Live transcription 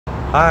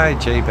Hi,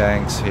 Jay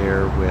Banks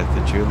here with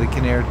the Julie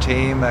Kinnear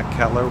team at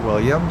Keller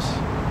Williams.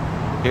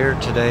 Here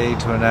today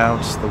to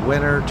announce the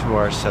winner to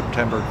our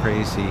September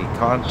Krazy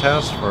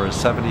Kontest for a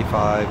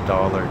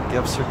 $75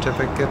 gift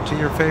certificate to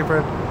your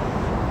favorite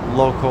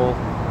local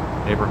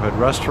neighborhood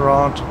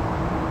restaurant.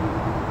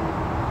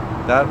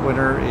 That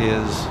winner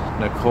is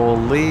Nicole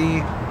Lee.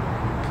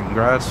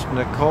 Congrats,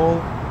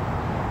 Nicole.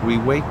 We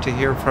wait to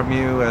hear from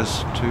you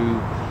as to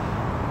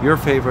your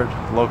favorite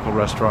local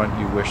restaurant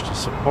you wish to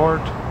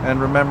support.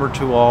 And remember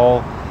to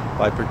all,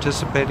 by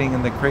participating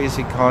in the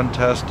Krazy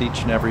Kontest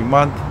each and every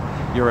month,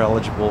 you're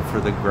eligible for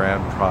the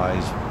grand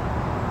prize